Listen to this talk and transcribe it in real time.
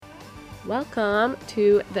Welcome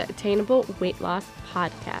to the Attainable Weight Loss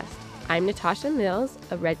Podcast. I'm Natasha Mills,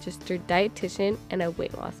 a registered dietitian and a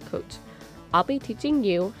weight loss coach. I'll be teaching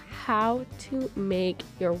you how to make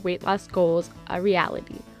your weight loss goals a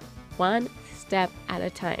reality, one step at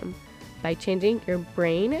a time, by changing your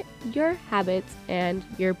brain, your habits, and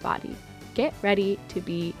your body. Get ready to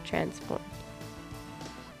be transformed.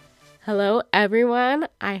 Hello, everyone.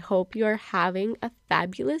 I hope you're having a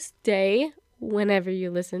fabulous day whenever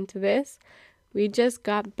you listen to this. We just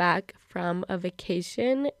got back from a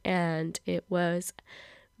vacation and it was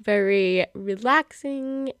very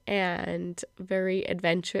relaxing and very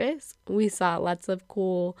adventurous. We saw lots of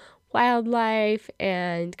cool wildlife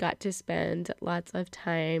and got to spend lots of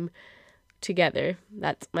time together.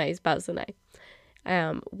 That's my spouse and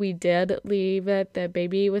I. We did leave the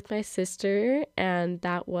baby with my sister, and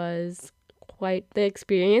that was quite the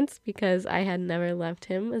experience because I had never left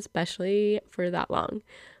him, especially for that long.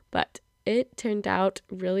 But it turned out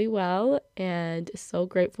really well, and so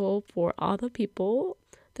grateful for all the people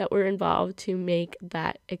that were involved to make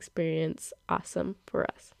that experience awesome for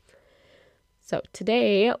us. So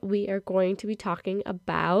today we are going to be talking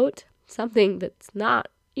about something that's not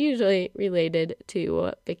usually related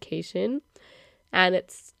to vacation, and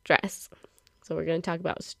it's stress. So we're going to talk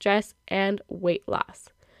about stress and weight loss.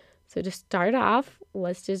 So to start off,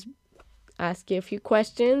 let's just ask you a few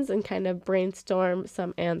questions and kind of brainstorm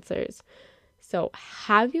some answers. So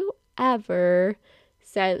have you ever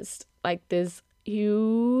sensed like this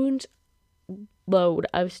huge load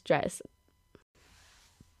of stress?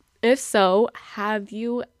 If so, have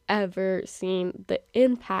you ever seen the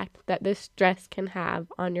impact that this stress can have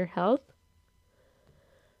on your health?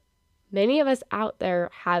 Many of us out there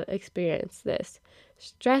have experienced this.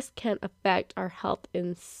 Stress can affect our health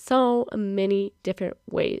in so many different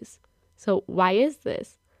ways. So why is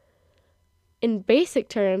this? In basic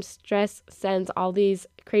terms, stress sends all these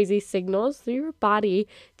crazy signals through your body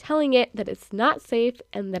telling it that it's not safe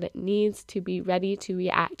and that it needs to be ready to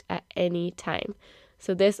react at any time.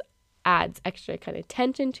 So this adds extra kind of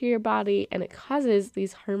tension to your body, and it causes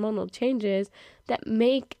these hormonal changes that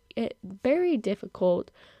make it very difficult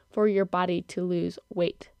for your body to lose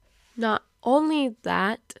weight. Not only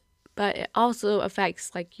that, but it also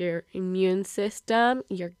affects like your immune system,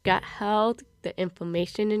 your gut health, the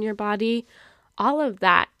inflammation in your body. All of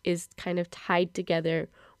that is kind of tied together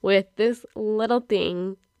with this little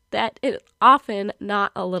thing that is often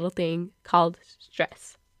not a little thing called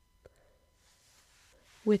stress.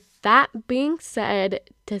 With that being said,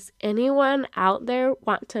 does anyone out there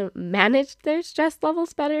want to manage their stress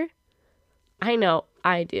levels better? I know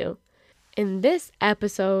I do. In this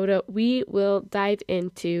episode, we will dive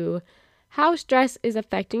into how stress is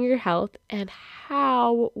affecting your health and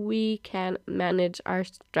how we can manage our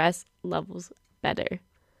stress levels better.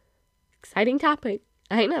 Exciting topic,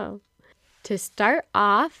 I know. To start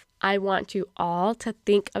off, I want you all to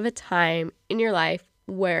think of a time in your life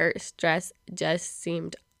where stress just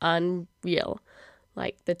seemed unreal.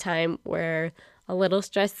 Like the time where a little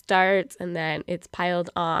stress starts and then it's piled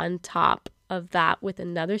on top of that with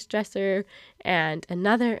another stressor and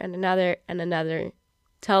another and another and another,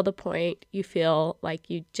 till the point you feel like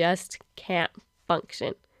you just can't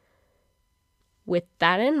function. With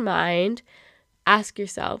that in mind, ask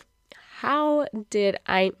yourself, how did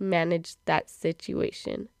I manage that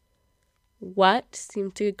situation? What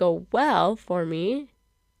seemed to go well for me?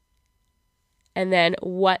 And then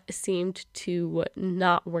what seemed to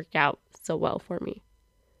not work out so well for me?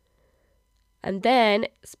 And then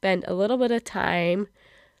spend a little bit of time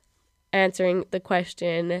answering the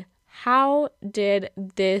question, how did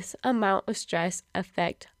this amount of stress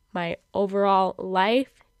affect my overall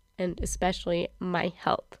life and especially my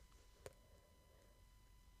health?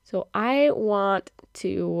 So I want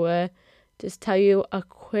to just tell you a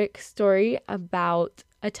quick story about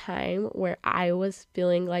a time where I was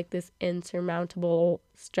feeling like this insurmountable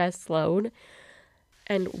stress load.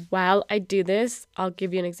 And while I do this, I'll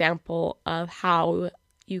give you an example of how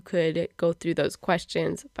you could go through those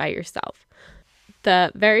questions by yourself.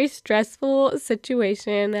 The very stressful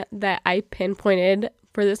situation that I pinpointed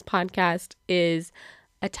for this podcast is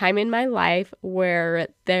a time in my life where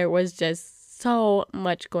there was just so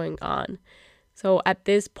much going on. So at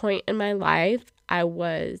this point in my life, I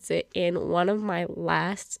was in one of my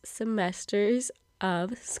last semesters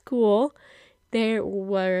of school. There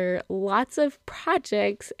were lots of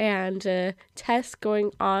projects and tests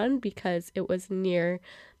going on because it was near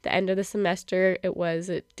the end of the semester. It was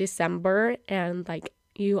December, and like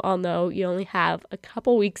you all know, you only have a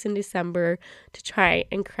couple weeks in December to try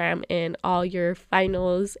and cram in all your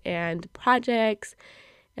finals and projects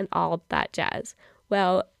and all that jazz.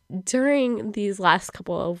 Well, during these last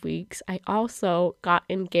couple of weeks, I also got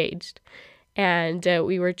engaged, and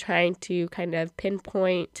we were trying to kind of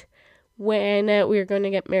pinpoint when we were going to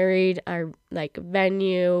get married, our like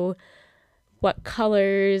venue, what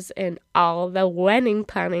colors, and all the wedding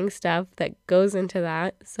planning stuff that goes into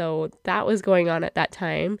that. So that was going on at that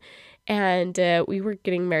time. And we were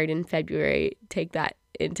getting married in February. Take that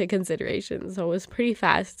into consideration. So it was pretty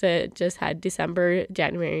fast. It just had December,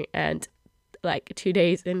 January, and like 2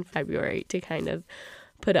 days in February to kind of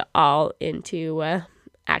put it all into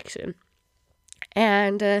action.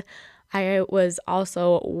 And I was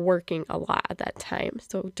also working a lot at that time.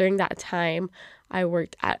 So during that time, I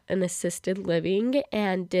worked at an assisted living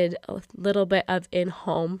and did a little bit of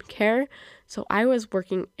in-home care. So I was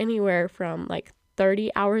working anywhere from like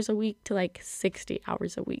 30 hours a week to like 60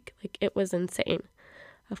 hours a week. Like it was insane.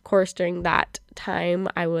 Of course, during that time,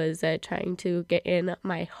 I was trying to get in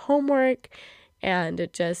my homework and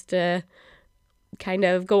just kind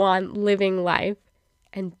of go on living life.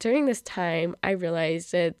 And during this time, I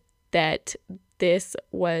realized that this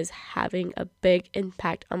was having a big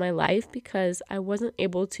impact on my life because I wasn't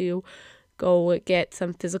able to go get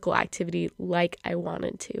some physical activity like I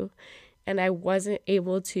wanted to. And I wasn't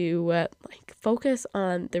able to focus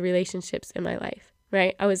on the relationships in my life,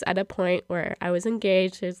 right? I was at a point where I was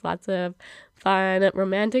engaged. There's lots of fun,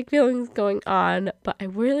 romantic feelings going on, but I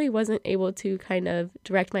really wasn't able to kind of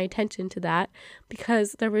direct my attention to that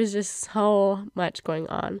because there was just so much going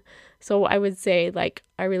on. So I would say like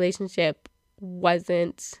our relationship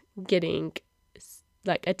wasn't getting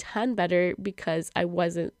like a ton better because I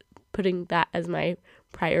wasn't putting that as my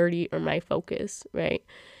priority or my focus, right?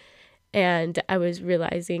 And I was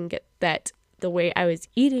realizing that the way I was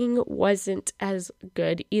eating wasn't as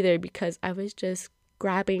good either because I was just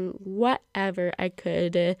grabbing whatever I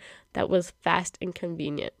could that was fast and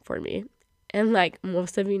convenient for me. And like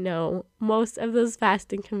most of you know, most of those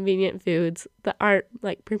fast and convenient foods that aren't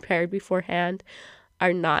like prepared beforehand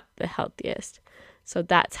are not the healthiest. So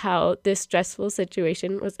that's how this stressful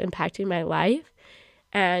situation was impacting my life.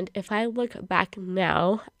 And if I look back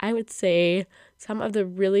now, I would say some of the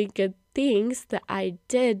really good things that I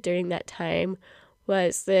did during that time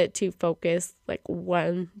was to focus like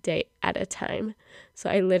one day at a time. So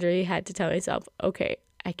I literally had to tell myself, okay,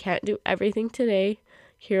 I can't do everything today.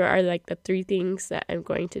 Here are like the 3 things that I'm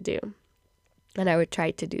going to do. And I would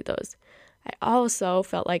try to do those. I also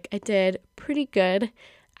felt like I did pretty good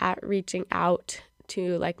at reaching out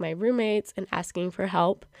to like my roommates and asking for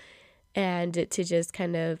help and to just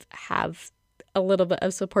kind of have a little bit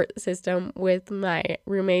of support system with my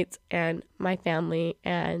roommates and my family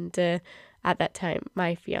and at that time,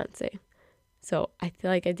 my fiance. So I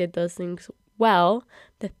feel like I did those things well.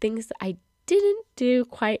 The things that I didn't do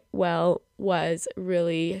quite well was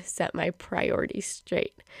really set my priorities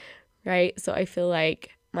straight, right? So I feel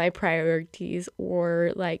like my priorities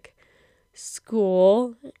were like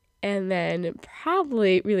school and then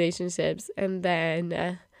probably relationships, and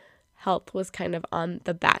then health was kind of on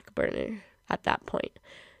the back burner at that point.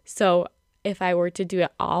 So if I were to do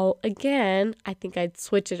it all again, I think I'd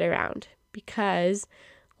switch it around because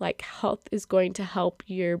like health is going to help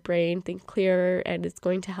your brain think clearer and it's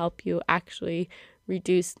going to help you actually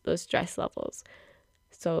reduce those stress levels.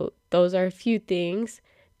 So those are a few things.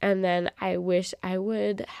 And then I wish I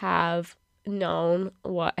would have known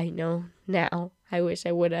what I know now. I wish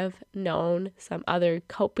I would have known some other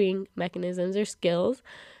coping mechanisms or skills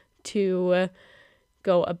to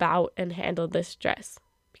go about and handle this stress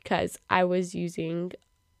because I was using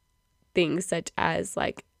things such as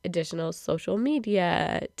like additional social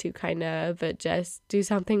media to kind of just do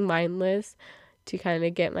something mindless to kind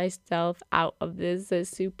of get myself out of this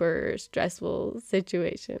super stressful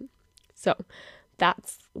situation. So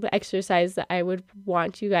that's the exercise that I would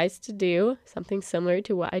want you guys to do, something similar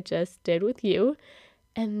to what I just did with you.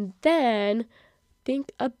 And then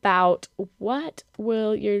think about what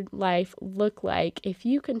will your life look like if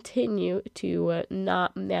you continue to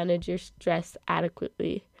not manage your stress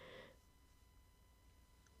adequately.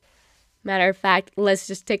 Matter of fact, let's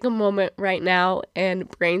just take a moment right now and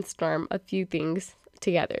brainstorm a few things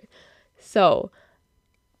together. So,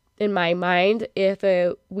 in my mind, if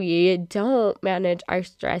we don't manage our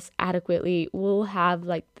stress adequately, we'll have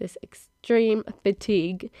like this extreme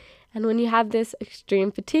fatigue. And when you have this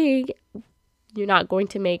extreme fatigue, you're not going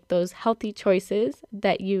to make those healthy choices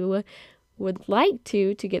that you would like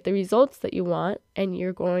to get the results that you want. And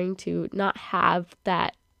you're going to not have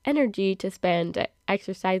that energy to spend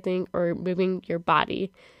exercising or moving your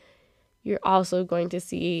body. You're also going to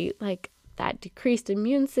see like that decreased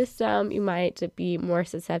immune system. You might be more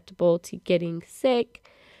susceptible to getting sick.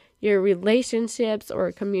 your relationships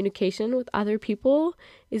or communication with other people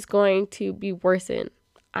is going to be worsened.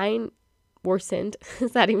 Worsened.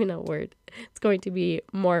 Is that even a word? It's going to be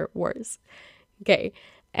more worse. Okay.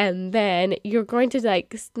 And then you're going to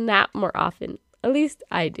like snap more often. At least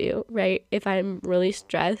I do, right? If I'm really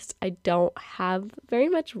stressed, I don't have very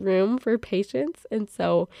much room for patience. And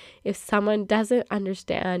so if someone doesn't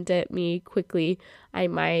understand me quickly, I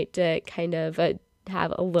might have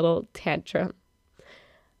a little tantrum.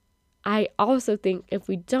 I also think if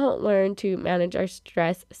we don't learn to manage our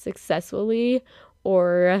stress successfully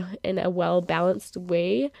or in a well-balanced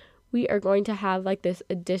way, we are going to have like this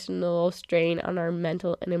additional strain on our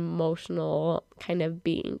mental and emotional kind of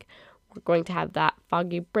being. We're going to have that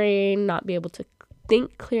foggy brain, not be able to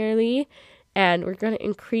think clearly, and we're going to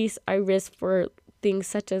increase our risk for things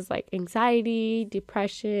such as like anxiety,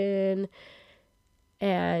 depression,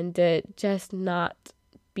 and just not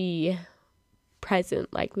be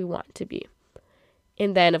present like we want to be.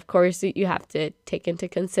 And then, of course, you have to take into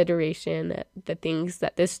consideration the things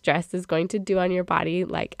that this stress is going to do on your body,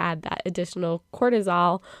 like add that additional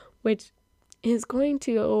cortisol, which is going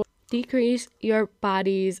to decrease your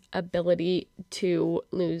body's ability to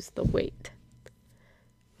lose the weight.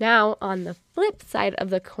 Now, on the flip side of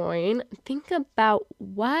the coin, think about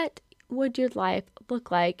what would your life look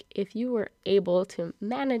like if you were able to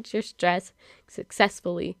manage your stress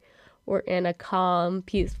successfully or in a calm,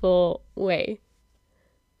 peaceful way.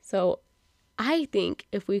 So I think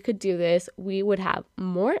if we could do this, we would have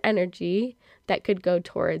more energy that could go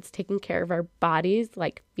towards taking care of our bodies,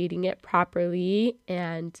 like feeding it properly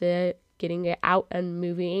and getting it out and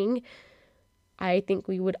moving. I think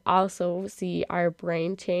we would also see our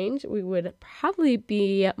brain change. We would probably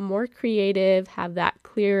be more creative, have that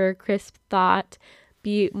clearer, crisp thought,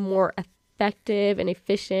 be more effective and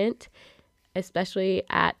efficient, especially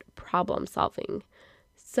at problem solving.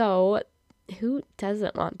 So who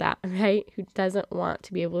doesn't want that, right? Who doesn't want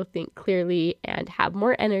to be able to think clearly and have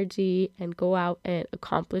more energy and go out and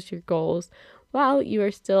accomplish your goals while you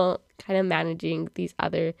are still kind of managing these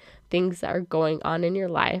other things that are going on in your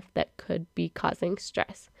life that could be causing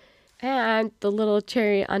stress? And the little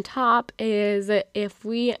cherry on top is if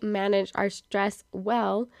we manage our stress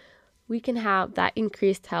well, we can have that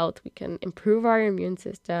increased health. We can improve our immune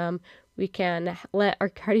system. We can let our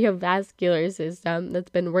cardiovascular system that's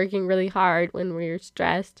been working really hard when we're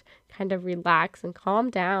stressed kind of relax and calm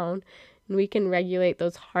down. And we can regulate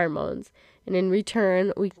those hormones. And in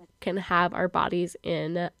return, we can have our bodies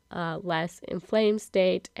in a less inflamed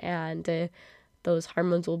state, and those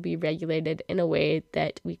hormones will be regulated in a way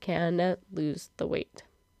that we can lose the weight.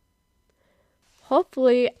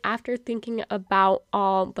 Hopefully, after thinking about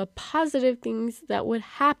all the positive things that would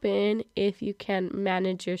happen if you can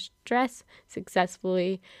manage your stress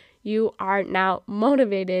successfully, you are now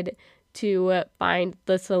motivated to find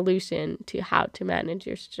the solution to how to manage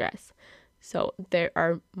your stress. So there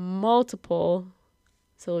are multiple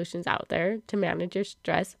solutions out there to manage your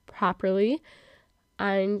stress properly.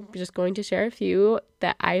 I'm just going to share a few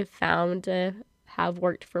that I've found have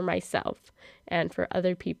worked for myself and for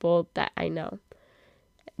other people that I know.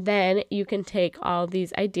 Then you can take all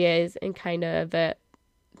these ideas and kind of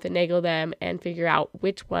finagle them and figure out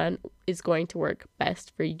which one is going to work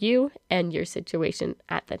best for you and your situation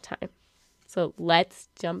at the time. So let's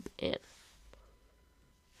jump in.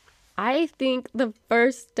 I think the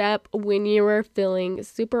first step when you are feeling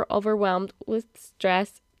super overwhelmed with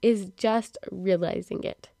stress is just realizing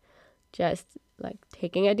it. Just like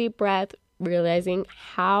taking a deep breath, realizing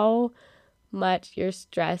how much your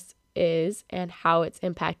stress is and how it's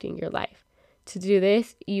impacting your life. To do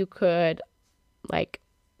this, you could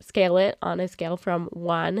scale it on a scale from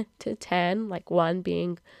 1 to 10, like 1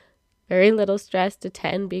 being very little stress to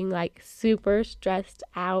 10 being like super stressed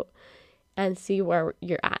out, and see where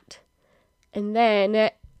you're at. And then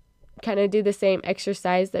kind of do the same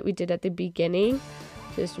exercise that we did at the beginning.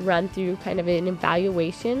 Just run through kind of an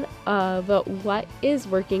evaluation of what is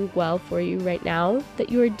working well for you right now that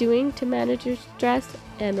you are doing to manage your stress,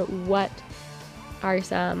 and what are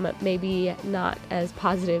some maybe not as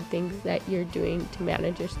positive things that you're doing to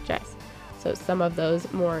manage your stress. So some of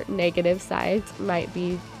those more negative sides might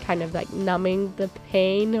be kind of like numbing the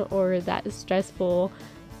pain or that stressful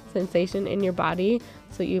sensation in your body.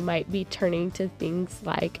 So you might be turning to things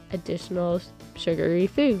like additional sugary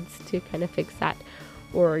foods to kind of fix that.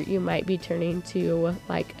 Or you might be turning to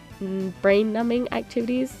like brain numbing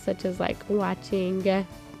activities such as like watching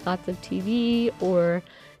lots of TV or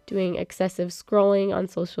doing excessive scrolling on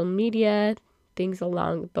social media, things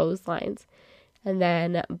along those lines. And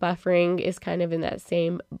then buffering is kind of in that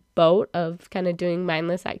same boat of kind of doing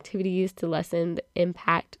mindless activities to lessen the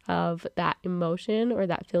impact of that emotion or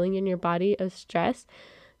that feeling in your body of stress.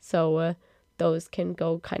 So those can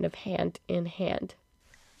go kind of hand in hand.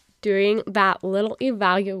 Doing that little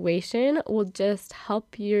evaluation will just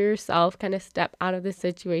help yourself kind of step out of the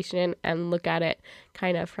situation and look at it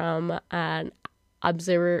kind of from an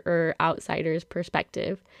observer or outsider's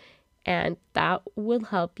perspective. And that will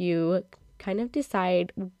help you kind of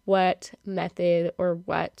decide what method or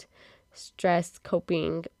what stress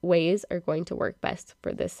coping ways are going to work best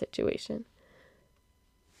for this situation.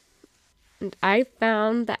 And I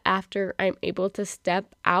found that after I'm able to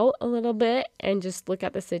step out a little bit and just look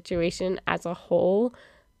at the situation as a whole,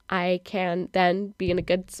 I can then be in a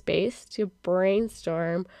good space to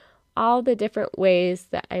brainstorm all the different ways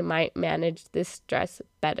that I might manage this stress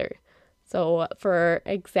better. So, for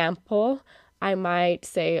example, I might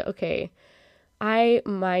say, okay, I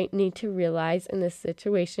might need to realize in this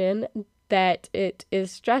situation that it is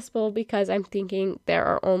stressful because I'm thinking there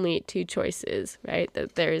are only two choices, right?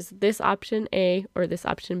 That there's this option A or this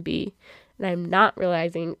option B, and I'm not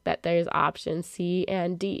realizing that there's option C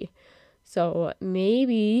and D. So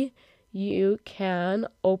maybe you can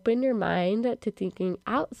open your mind to thinking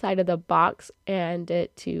outside of the box and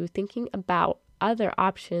to thinking about other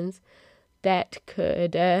options that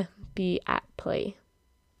could be at play.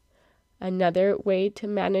 Another way to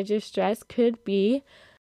manage your stress could be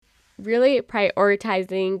really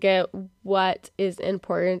prioritizing what is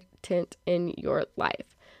important in your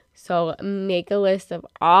life. So make a list of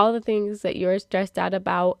all the things that you're stressed out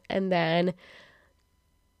about, and then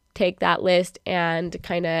take that list and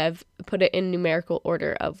kind of put it in numerical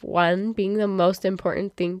order of 1 being the most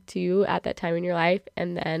important thing to you at that time in your life,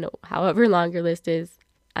 and then however long your list is,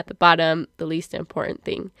 at the bottom, the least important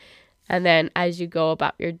thing. And then as you go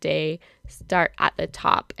about your day, start at the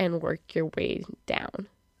top and work your way down.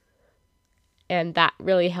 And that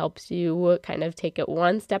really helps you kind of take it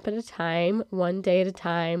one step at a time, one day at a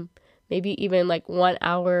time, maybe even like 1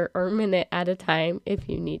 hour or minute at a time if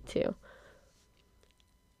you need to.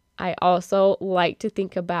 I also like to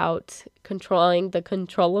think about controlling the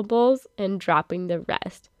controllables and dropping the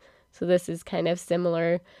rest. So this is kind of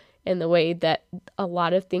similar in the way that a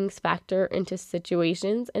lot of things factor into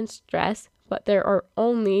situations and stress, but there are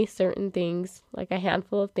only certain things, like a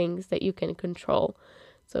handful of things that you can control.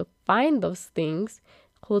 So find those things,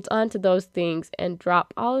 hold on to those things, and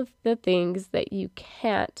drop all of the things that you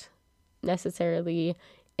can't necessarily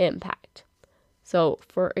impact. So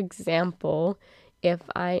for example, if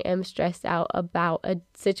I am stressed out about a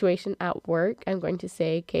situation at work, I'm going to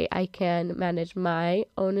say, okay, I can manage my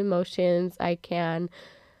own emotions. I can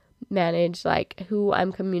manage like who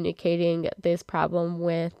I'm communicating this problem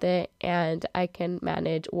with, and I can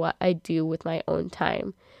manage what I do with my own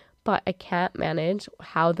time. But I can't manage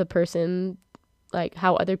how the person, like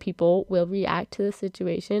how other people will react to the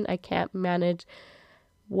situation. I can't manage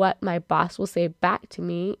what my boss will say back to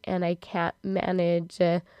me, and I can't manage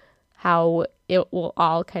how it will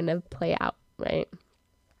all kind of play out, right?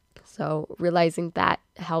 So realizing that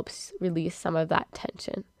helps release some of that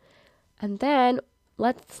tension. And then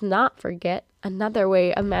let's not forget another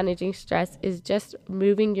way of managing stress is just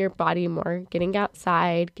moving your body more, getting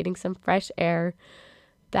outside, getting some fresh air.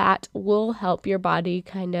 That will help your body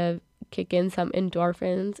kind of kick in some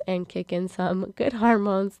endorphins and kick in some good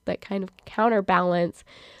hormones that kind of counterbalance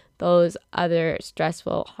those other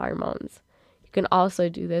stressful hormones. You can also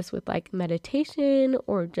do this with like meditation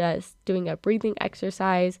or just doing a breathing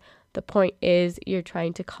exercise. The point is you're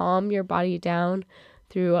trying to calm your body down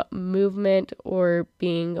through movement or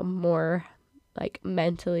being more like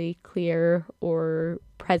mentally clear or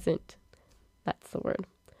present. That's the word.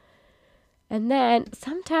 And then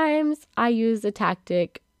sometimes I use a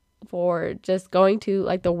tactic for just going to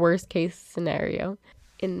like the worst case scenario.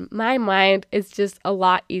 In my mind, it's just a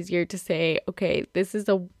lot easier to say, okay, this is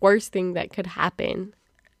the worst thing that could happen.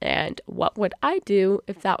 And what would I do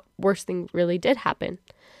if that worst thing really did happen?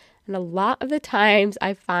 And a lot of the times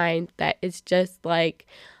I find that it's just like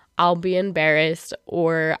I'll be embarrassed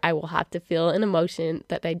or I will have to feel an emotion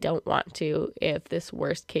that I don't want to if this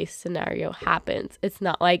worst case scenario happens. It's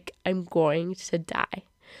not like I'm going to die.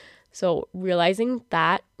 So realizing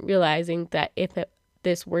that if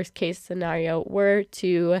this worst case scenario were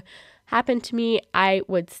to happen to me, I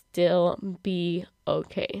would still be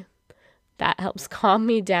okay. That helps calm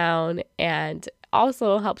me down and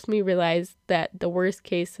also helps me realize that the worst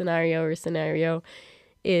case scenario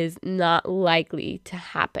is not likely to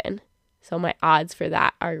happen. So my odds for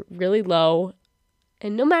that are really low.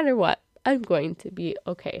 And no matter what, I'm going to be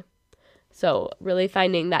okay. So really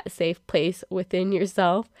finding that safe place within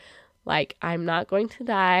yourself, like, I'm not going to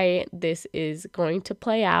die, this is going to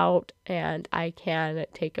play out, and I can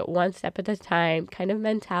take it one step at a time kind of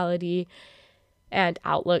mentality and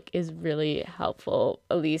outlook is really helpful,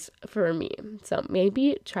 at least for me. So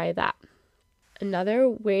maybe try that. Another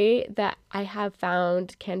way that I have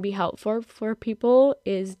found can be helpful for people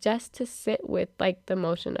is just to sit with like the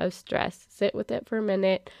emotion of stress. Sit with it for a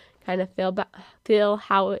minute, kind of feel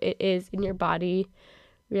how it is in your body.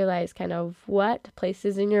 Realize kind of what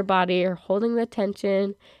places in your body are holding the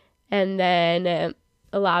tension, and then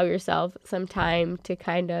allow yourself some time to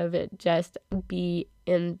kind of just be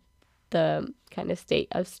in the kind of state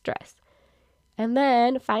of stress. And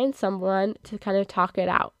then find someone to kind of talk it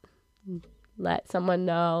out. Let someone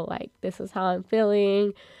know, like, this is how I'm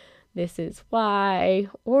feeling, this is why.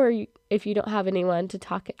 Or if you don't have anyone to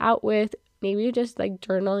talk it out with, maybe you're just like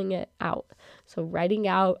journaling it out. So writing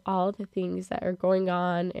out all the things that are going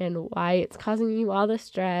on and why it's causing you all the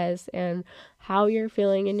stress and how you're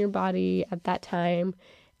feeling in your body at that time.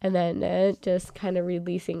 And then just kind of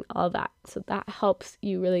releasing all that. So that helps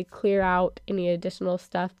you really clear out any additional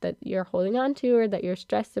stuff that you're holding on to or that you're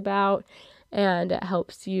stressed about. And it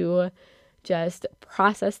helps you just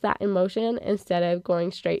process that emotion instead of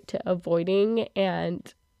going straight to avoiding.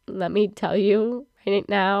 And let me tell you right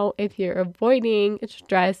now, if you're avoiding,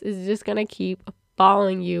 stress is just going to keep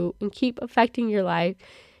following you and keep affecting your life.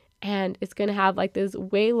 And it's going to have like this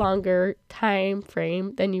way longer time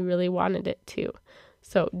frame than you really wanted it to.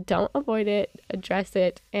 So don't avoid it, address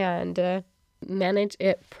it, and manage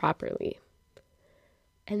it properly.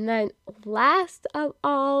 And then last of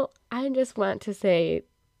all, I just want to say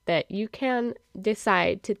that you can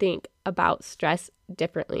decide to think about stress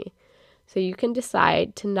differently. So you can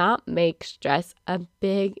decide to not make stress a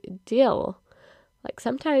big deal. Like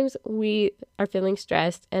sometimes we are feeling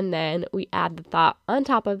stressed and then we add the thought on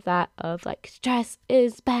top of that of like stress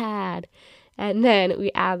is bad. And then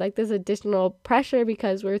we add like this additional pressure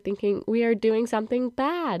because we're thinking we are doing something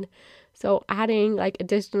bad. So adding like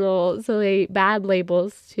additional silly bad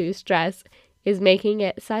labels to stress is making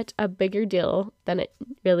it such a bigger deal than it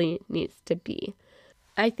really needs to be.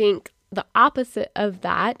 I think the opposite of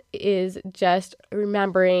that is just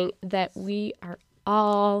remembering that we are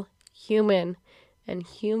all human and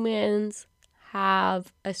humans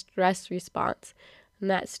have a stress response. And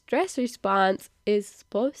that stress response is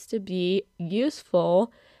supposed to be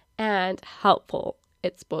useful and helpful.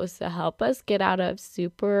 It's supposed to help us get out of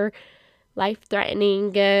super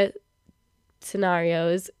life-threatening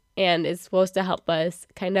scenarios, and it's supposed to help us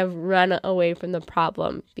kind of run away from the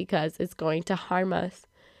problem because it's going to harm us,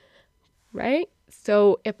 right?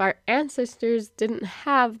 So if our ancestors didn't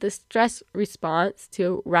have the stress response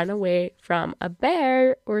to run away from a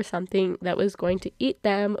bear or something that was going to eat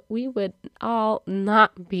them, we would all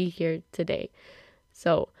not be here today.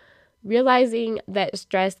 So realizing that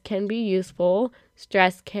stress can be useful,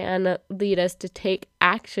 stress can lead us to take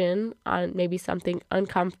action on maybe something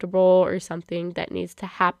uncomfortable or something that needs to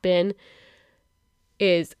happen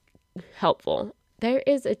is helpful. There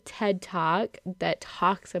is a TED Talk that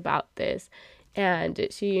talks about this, and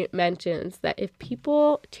she mentions that if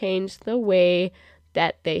people change the way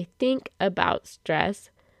that they think about stress,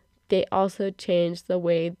 they also change the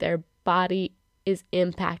way their body is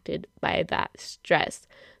impacted by that stress.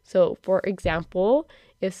 So, for example,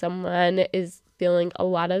 if someone is feeling a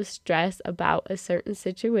lot of stress about a certain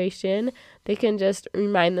situation, they can just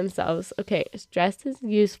remind themselves, okay, stress is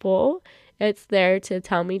useful. It's there to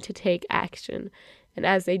tell me to take action. And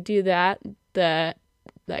as they do that, the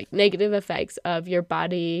negative effects of your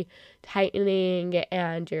body tightening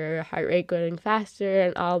and your heart rate going faster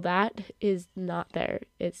and all that is not there.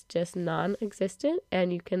 It's just non-existent,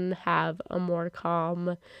 and you can have a more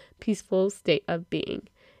calm, peaceful state of being.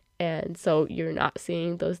 And so you're not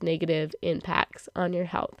seeing those negative impacts on your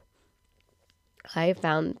health. I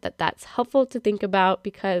found that that's helpful to think about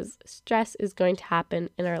because stress is going to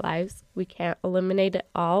happen in our lives. We can't eliminate it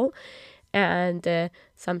all. And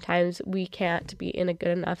sometimes we can't be in a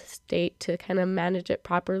good enough state to kind of manage it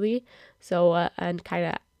properly. So and kind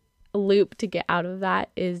of a loop to get out of that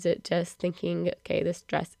is just thinking, okay, this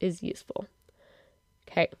stress is useful.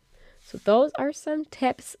 Okay, so those are some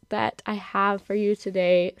tips that I have for you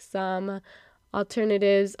today. Some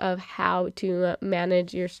alternatives of how to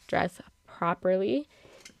manage your stress properly.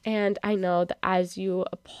 And I know that as you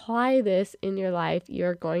apply this in your life,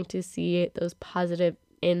 you're going to see those positive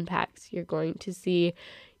impacts. You're going to see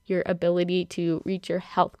your ability to reach your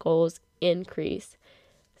health goals increase.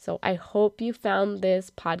 So I hope you found this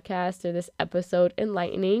podcast or this episode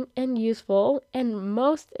enlightening and useful. And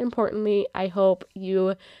most importantly, I hope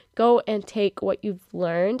you go and take what you've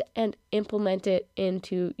learned and implement it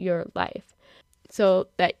into your life so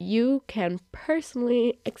that you can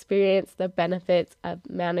personally experience the benefits of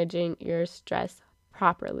managing your stress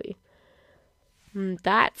properly.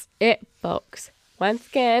 That's it, folks. Once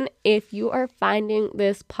again, if you are finding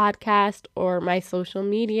this podcast or my social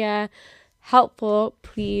media helpful,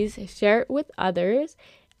 please share it with others.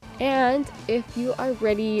 And if you are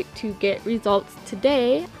ready to get results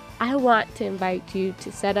today, I want to invite you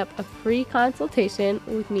to set up a free consultation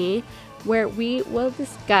with me where we will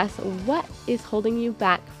discuss what is holding you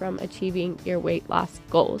back from achieving your weight loss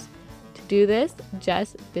goals. To do this,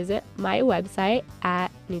 just visit my website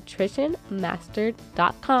at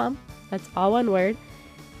nutritionmastered.com. That's all one word.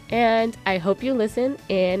 And I hope you listen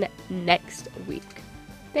in next week.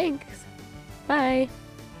 Thanks. Bye.